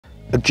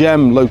A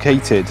gem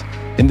located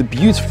in the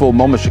beautiful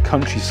Monmouthshire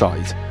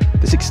countryside,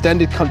 this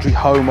extended country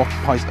home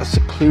occupies a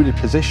secluded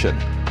position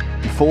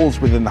and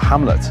falls within the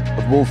hamlet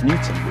of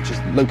Newton, which is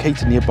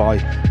located nearby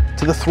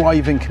to the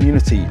thriving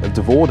community of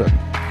Devorden.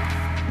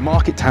 The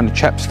market town of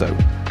Chepstow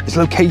is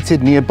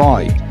located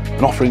nearby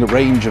and offering a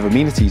range of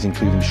amenities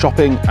including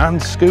shopping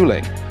and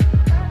schooling,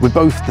 with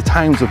both the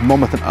towns of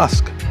Monmouth and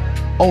Usk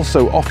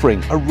also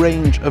offering a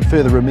range of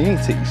further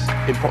amenities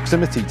in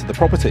proximity to the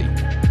property.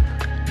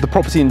 The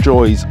property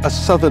enjoys a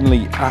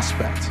southerly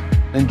aspect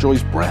and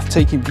enjoys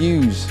breathtaking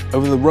views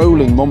over the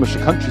rolling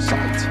Monmouthshire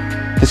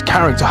countryside. This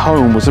character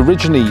home was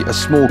originally a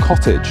small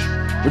cottage,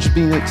 which has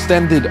been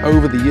extended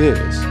over the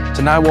years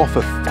to now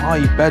offer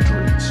 5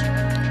 bedrooms,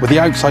 with the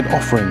outside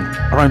offering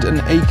around an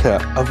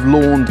acre of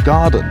lawned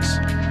gardens,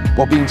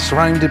 while being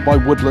surrounded by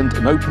woodland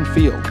and open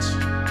fields.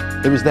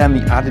 There is then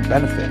the added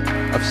benefit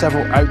of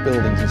several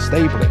outbuildings and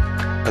stabling,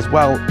 as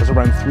well as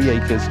around 3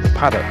 acres of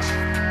paddocks.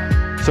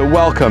 So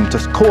welcome to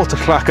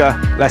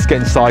Cwrt-y-Llacha. Let's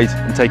get inside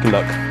and take a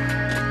look.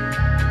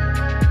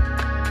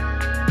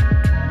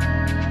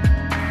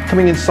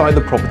 Coming inside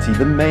the property,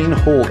 the main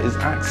hall is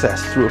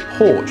accessed through a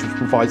porch which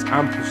provides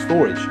ample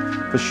storage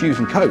for shoes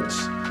and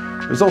coats.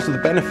 There's also the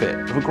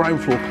benefit of a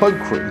ground floor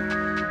cloakroom.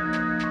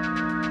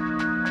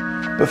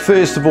 But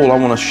first of all, I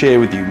want to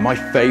share with you my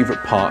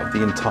favourite part of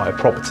the entire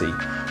property,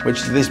 which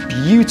is this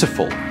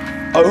beautiful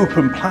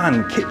open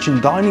plan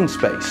kitchen dining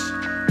space,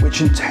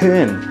 which in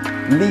turn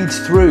leads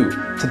through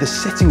to the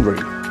sitting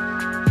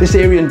room. This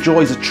area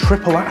enjoys a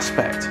triple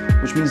aspect,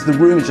 which means the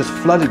room is just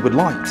flooded with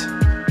light,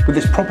 with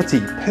this property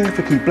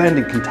perfectly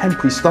blending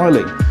contemporary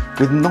styling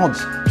with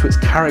nods to its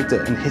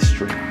character and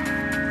history.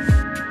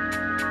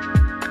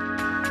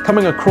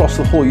 Coming across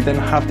the hall, you then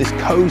have this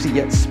cosy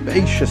yet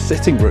spacious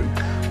sitting room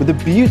with a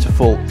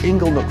beautiful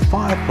inglenook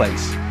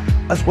fireplace,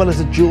 as well as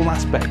a dual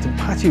aspect and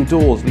patio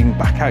doors leading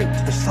back out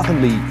to the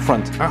southerly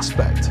front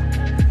aspect.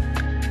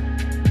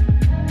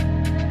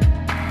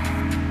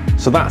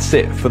 So that's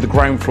it for the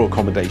ground floor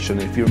accommodation.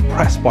 If you're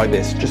impressed by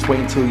this, just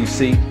wait until you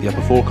see the upper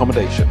floor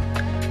accommodation.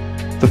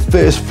 The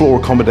first floor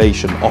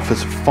accommodation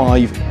offers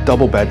 5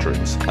 double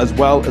bedrooms, as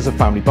well as a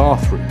family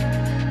bathroom.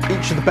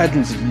 Each of the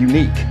bedrooms is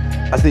unique,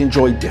 as they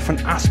enjoy different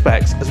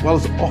aspects, as well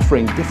as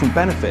offering different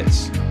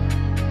benefits.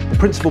 The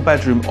principal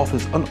bedroom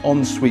offers an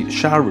ensuite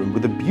shower room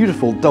with a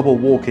beautiful double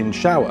walk-in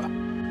shower.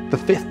 The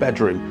 5th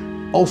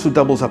bedroom also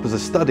doubles up as a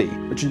study,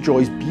 which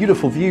enjoys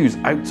beautiful views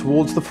out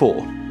towards the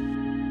fall.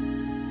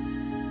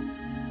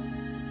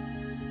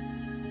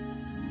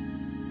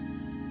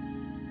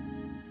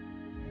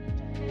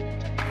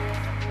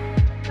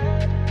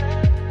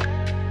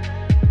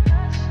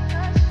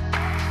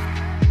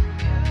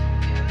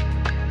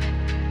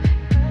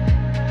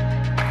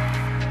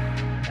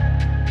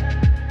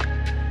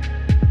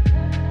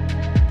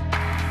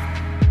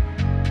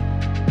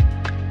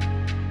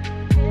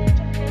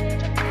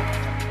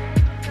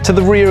 To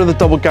the rear of the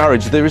double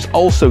garage, there is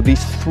also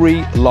these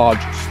 3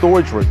 large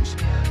storage rooms.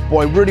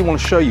 What I really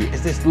want to show you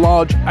is this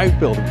large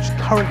outbuilding, which is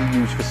currently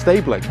used for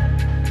stabling.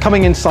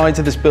 Coming inside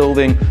to this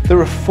building, there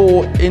are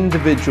 4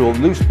 individual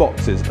loose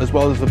boxes, as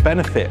well as the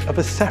benefit of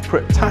a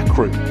separate tack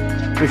room.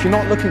 But if you're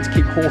not looking to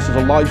keep horses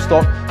or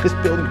livestock, this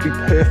building could be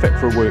perfect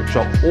for a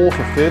workshop or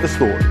for further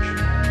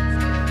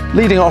storage.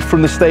 Leading off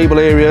from the stable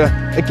area,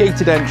 a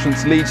gated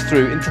entrance leads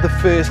through into the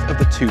first of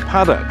the 2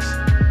 paddocks.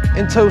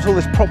 In total,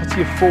 this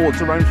property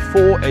affords around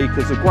 4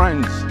 acres of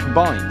grounds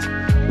combined,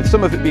 with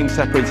some of it being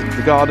separated into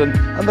the garden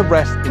and the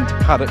rest into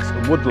paddocks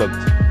and woodland.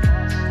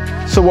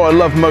 So what I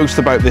love most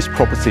about this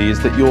property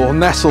is that you're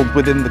nestled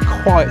within the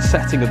quiet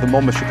setting of the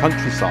Monmouthshire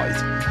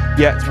countryside,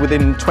 yet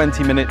within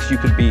 20 minutes you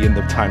could be in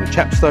the town of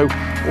Chepstow,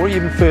 or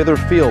even further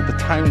afield, the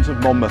towns of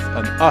Monmouth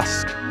and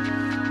Usk.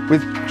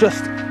 With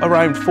just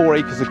around 4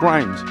 acres of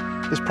ground,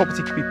 this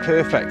property could be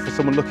perfect for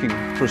someone looking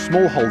for a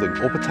small holding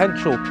or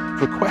potential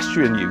for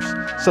equestrian use,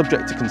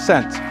 subject to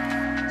consent.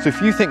 So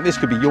if you think this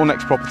could be your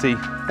next property,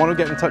 why not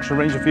get in touch and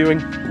arrange a viewing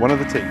with one of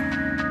the team.